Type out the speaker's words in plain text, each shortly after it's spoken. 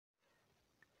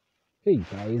Hey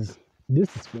guys,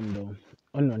 this is Fundo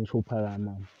on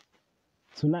Parama.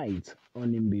 Tonight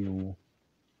on Imbewu,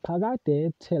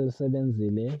 Phakade tells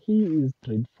Sebenzile he is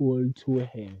grateful to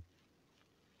her,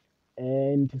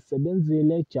 and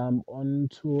Sebenzile jump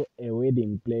onto a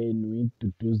wedding plane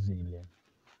with Duduzile.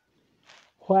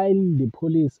 While the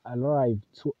police arrived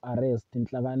to arrest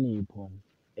Nhlakanipho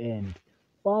and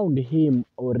found him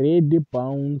already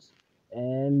bound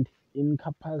and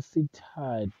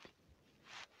incapacitated,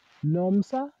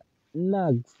 Nomusa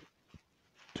nags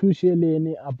to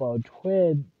sheleni about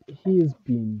where he's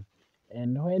been,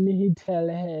 and when he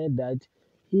tells her that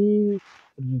he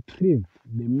retrieved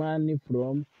the money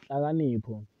from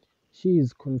Nhlakanipho, she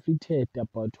is conflicted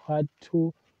about what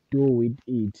to do with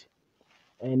it.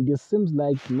 And it seems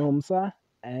like Nomusa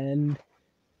and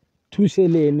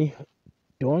Tusheleni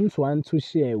don't want to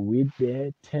share with their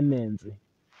tenants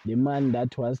the money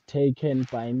that was taken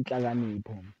by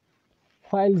Nhlakanipho.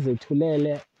 While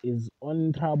Zetulele is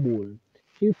on trouble,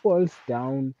 he falls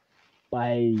down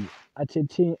by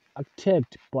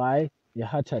attacked by a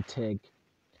heart attack,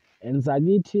 and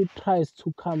Zagiti tries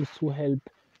to come to help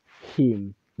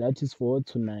him. That is for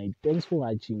tonight. Thanks for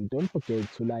watching. Don't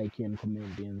forget to like and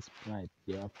comment and subscribe.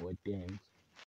 Therefore, thanks.